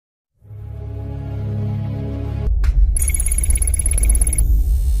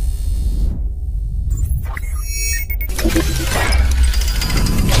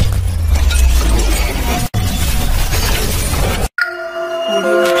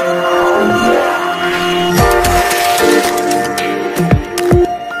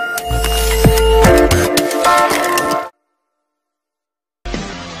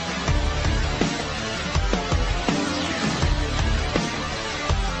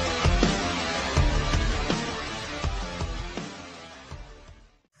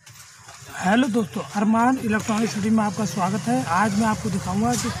Hello दोस्तों, अरमान electronic city में आपका स्वागत है। आज मैं आपको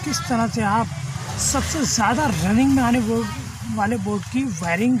दिखाऊंगा कि किस तरह से आप सबसे ज़्यादा रनिंग में आने वाले बोर्ड की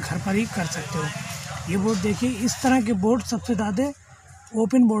वायरिंग घर पर ही कर सकते हो। ये बोर्ड देखिए, इस तरह के बोर्ड सबसे ज़्यादा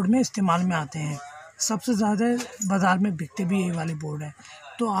ओपन बोर्ड में इस्तेमाल में आते हैं। सबसे ज़्यादा बाज़ार में बिकते भी यही वाले बोर्ड हैं।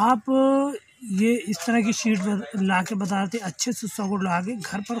 तो आप ये इस तरह की शीट ला के बाज़ार से अच्छे से सॉकेट लगा के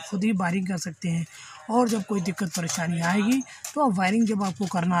घर पर खुद ही वायरिंग कर सकते हैं। और जब कोई दिक्कत परेशानी आएगी तो आप वायरिंग जब आपको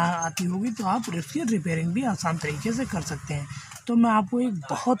करना आती होगी तो आप इसकी रिपेयरिंग भी आसान तरीके से कर सकते हैं। तो मैं आपको एक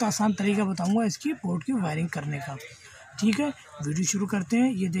बहुत आसान तरीका बताऊंगा इसकी बोर्ड की वायरिंग करने का। ठीक है, वीडियो शुरू करते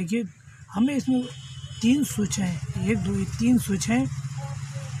हैं। ये देखिए, हमें इसमें 3 स्विच हैं, 1 2 3 स्विच हैं,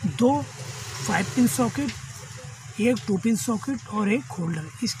 2 5 पिन सॉकेट, 1 2 पिन सॉकेट और 1 होल्डर।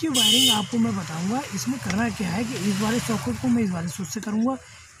 इसकी वायरिंग आपको मैं बताऊंगा। इसमें करना क्या है कि इस वाले सॉकेट को मैं इस वाले स्विच से करूंगा,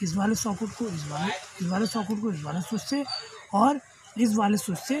 इस वाले सॉकेट को इस वाले सॉकेट को इस वाले स्विच से, और इस वाले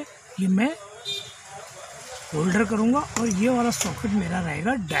स्विच से ये मैं होल्डर करूंगा और ये वाला सॉकेट मेरा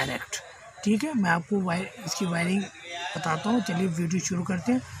रहेगा डायरेक्ट। ठीक है, मैं आपको इसकी वायरिंग बताता हूँ। चलिए वीडियो शुरू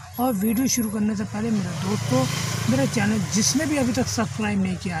करते हैं। और वीडियो शुरू करने से पहले मेरे दोस्तों, मेरा चैनल जिसने भी अभी तक सब्सक्राइब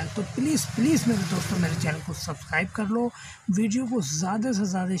नहीं किया है तो प्लीज़ मेरे दोस्तों मेरे चैनल को सब्सक्राइब कर लो, वीडियो को ज़्यादा से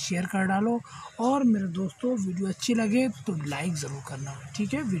ज़्यादा शेयर कर डालो, और मेरे दोस्तों वीडियो अच्छी लगे तो लाइक ज़रूर करना।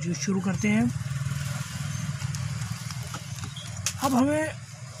 ठीक है, वीडियो शुरू करते हैं। अब हमें,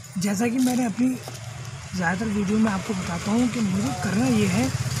 जैसा कि मैंने अपनी ज़्यादातर वीडियो में आपको बताता हूँ कि मुझे करना ये है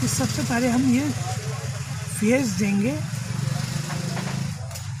कि सबसे पहले हम ये फेस देंगे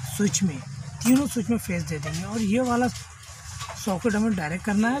स्विच में, तीनों स्विच में फेस दे देंगे, और ये वाला सॉकेट हमें डायरेक्ट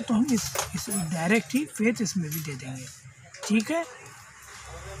करना है तो हम इस डायरेक्ट ही फेस इसमें भी दे देंगे। ठीक है,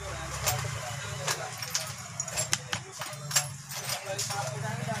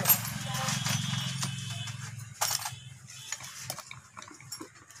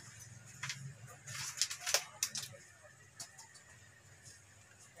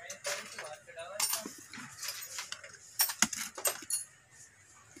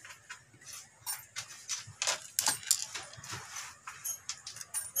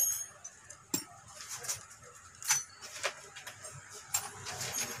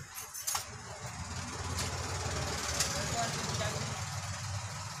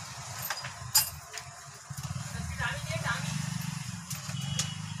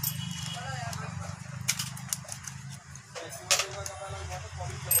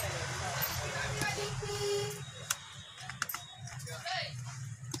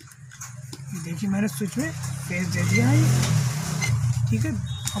 देखिए मैंने स्विच में फेस दे दिया है। ठीक है,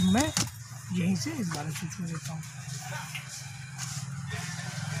 अब मैं यहीं से इस वाले स्विच में देता हूँ।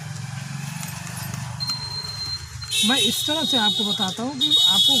 मैं इस तरह से आपको बताता हूँ कि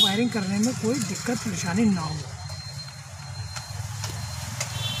आपको वायरिंग करने में कोई दिक्कत परेशानी ना हो।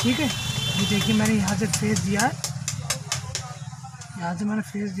 ठीक है, ये देखिए मैंने यहाँ से फेस दिया है, यहाँ से मैंने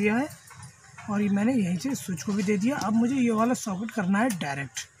फेस दिया है, और ये मैंने यहीं से स्विच को भी दे दिया। अब मुझे ये वाला सॉकेट करना है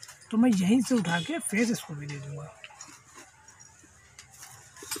डायरेक्ट, तो मैं यहीं से उठा के फेस इसको भी दे दूँगा।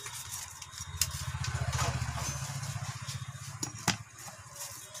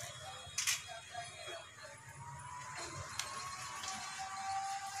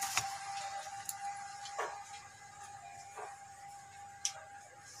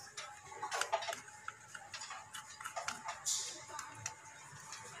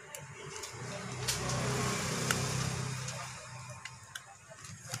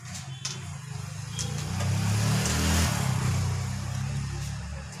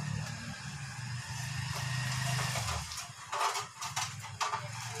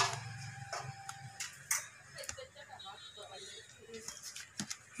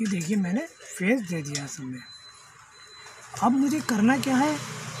 ये देखिए मैंने फेस दे दिया सब में। अब मुझे करना क्या है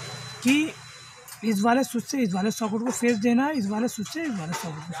कि इस वाले स्विच से इस वाले सॉकेट को फेस देना है, इस वाले स्विच से इस वाले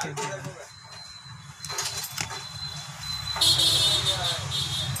सॉकेट को फेस देना है।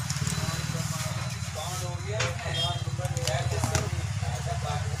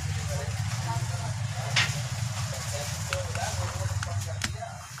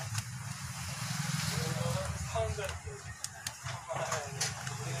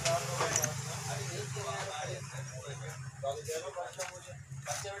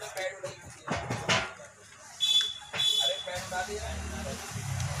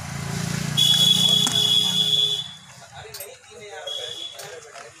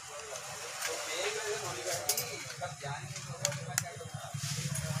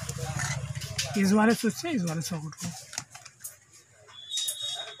 इस वाले स्विच से इस वाले सॉकेट को।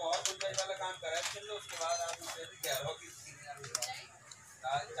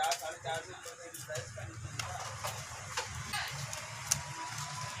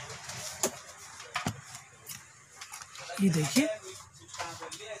 ये देखिए,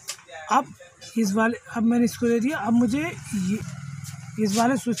 अब मैंने इसको दे दिया। अब मुझे ये इस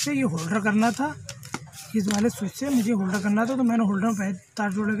वाले स्विच से ये होल्डर करना था, इस वाले स्विच से मुझे होल्डर करना था, तो मैंने होल्डर में पहले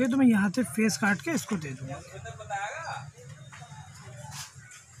तार जोड़ के, तो मैं यहाँ से फेस काट के इसको दे दूँगा।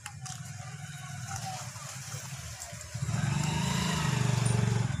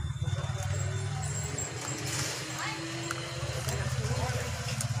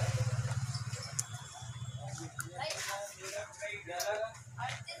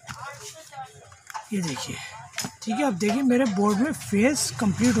 ये देखिए, ठीक है। अब देखिए मेरे बोर्ड में फेस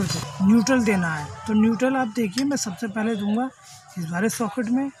कंप्लीट हो चुका। न्यूट्रल देना है, तो न्यूट्रल आप देखिए मैं सबसे पहले दूंगा इस वाले सॉकेट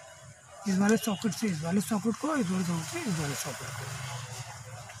में, इस वाले सॉकेट से इस वाले सॉकेट को, इस वाले सॉकेट से इस वाले सॉकेट को।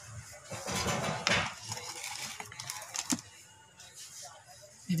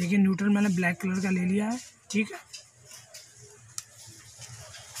 ये देखिए न्यूट्रल मैंने ब्लैक कलर का ले लिया है, ठीक है।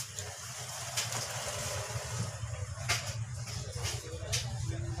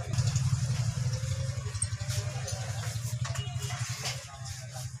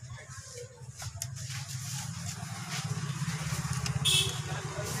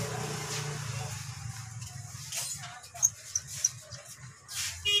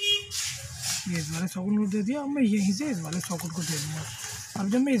 ये इस वाले सॉकेट न्यूट्रल दे दिया। अब मैं यहीं से इस वाले सॉकेट को दे दूँगा। अब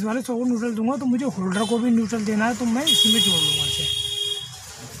जब मैं इस वाले सॉकेट न्यूट्रल दूंगा तो मुझे होल्डर को भी न्यूट्रल देना है, तो मैं इसी में जोड़ लूँगा इसे।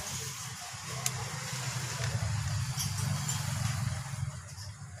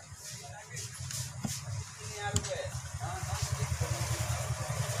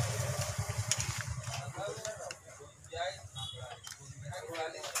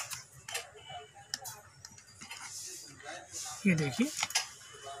 ये देखिए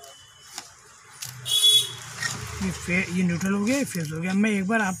ये न्यूट्रल हो गया, ये फेस हो गया। मैं एक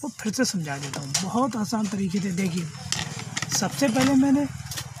बार आपको फिर से समझा देता हूँ बहुत आसान तरीके से। देखिए सबसे पहले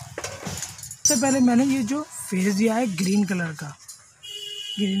मैंने ये जो फेस दिया है ग्रीन कलर का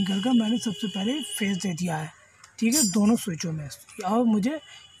मैंने सबसे पहले फेस दे दिया है, ठीक है, दोनों स्विचों में। और मुझे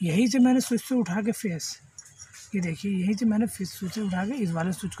यहीं से मैंने स्विच से उठा के फेस, ये देखिए यहीं से मैंने स्विच से उठा के इस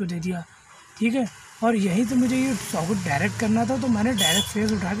वाले स्विच को दे दिया, ठीक है। और यहीं से मुझे ये सॉकेट डायरेक्ट करना था, तो मैंने डायरेक्ट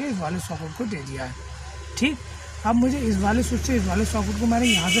फेस उठा के इस वाले सॉकेट को दे दिया है, ठीक। अब मुझे इस वाले स्विच से इस वाले सॉकेट को मैंने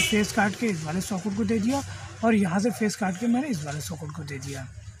यहाँ से फेस काट के इस वाले सॉकेट को दे दिया, और यहाँ से फेस काट के मैंने इस वाले सॉकेट को दे दिया,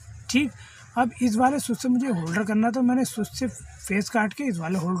 ठीक। अब इस वाले स्विच से मुझे होल्डर करना, तो मैंने स्विच से फेस काट के इस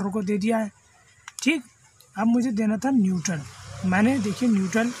वाले होल्डर को दे दिया है, ठीक। अब मुझे देना था न्यूट्रल। मैंने देखिए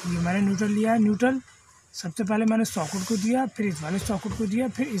न्यूट्रल, ये मैंने न्यूट्रल लिया है। न्यूट्रल सबसे पहले मैंने सॉकेट को दिया, फिर इस वाले सॉकेट को दिया,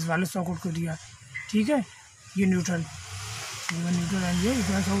 फिर इस वाले सॉकेट को दिया, ठीक है। ये न्यूट्रल, ये न्यूट्रल ये इस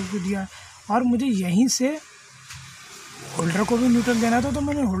वाले सॉकेट को दिया। और मुझे यहीं से होल्डर को भी न्यूट्रल देना था, तो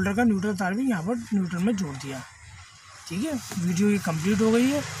मैंने होल्डर का न्यूट्रल तार भी यहाँ पर न्यूट्रल में जोड़ दिया, ठीक है। वीडियो ये कंप्लीट हो गई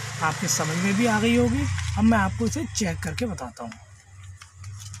है, आपके समझ में भी आ गई होगी। अब मैं आपको इसे चेक करके बताता हूँ।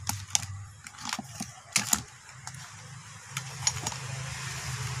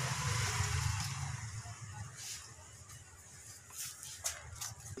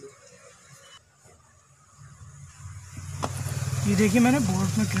 ये देखिए मैंने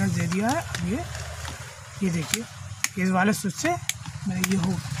बोर्ड में करंट दे दिया है। अब ये देखिए इस वाले स्विच से मैंने ये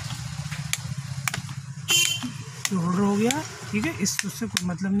होल्डर हो गया, ठीक है। इस स्विच से कोई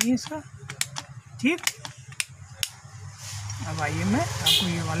मतलब नहीं है इसका, ठीक। अब आइए मैं आपको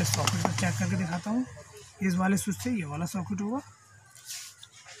ये वाले सॉकेट को चेक करके दिखाता हूँ। इस वाले स्विच से ये वाला सॉकेट होगा,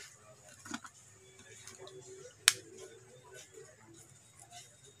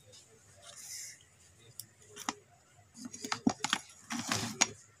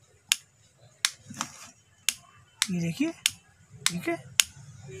 ये देखिए, ठीक है।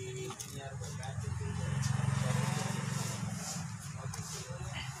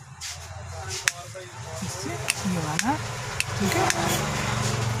 इससे ये वाला, ठीक है,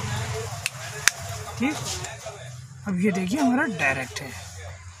 ठीक। अब ये देखिए हमारा डायरेक्ट है,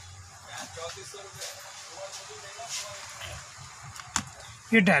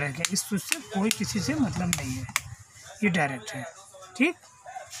 ये डायरेक्ट है। इस स्विच से कोई किसी से मतलब नहीं है, ये डायरेक्ट है, ठीक।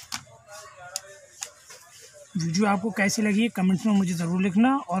 वीडियो आपको कैसी लगी कमेंट्स में मुझे ज़रूर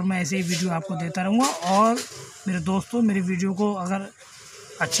लिखना, और मैं ऐसे ही वीडियो आपको देता रहूँगा। और मेरे दोस्तों, मेरी वीडियो को अगर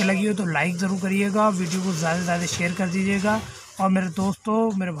अच्छी लगी हो तो लाइक ज़रूर करिएगा, वीडियो को ज़्यादा से ज़्यादा शेयर कर दीजिएगा। और मेरे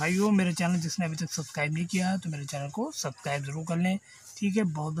दोस्तों, मेरे भाइयों, मेरे चैनल जिसने अभी तक सब्सक्राइब नहीं किया है तो मेरे चैनल को सब्सक्राइब ज़रूर कर लें, ठीक है।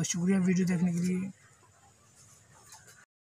 बहुत बहुत शुक्रिया वीडियो देखने के लिए।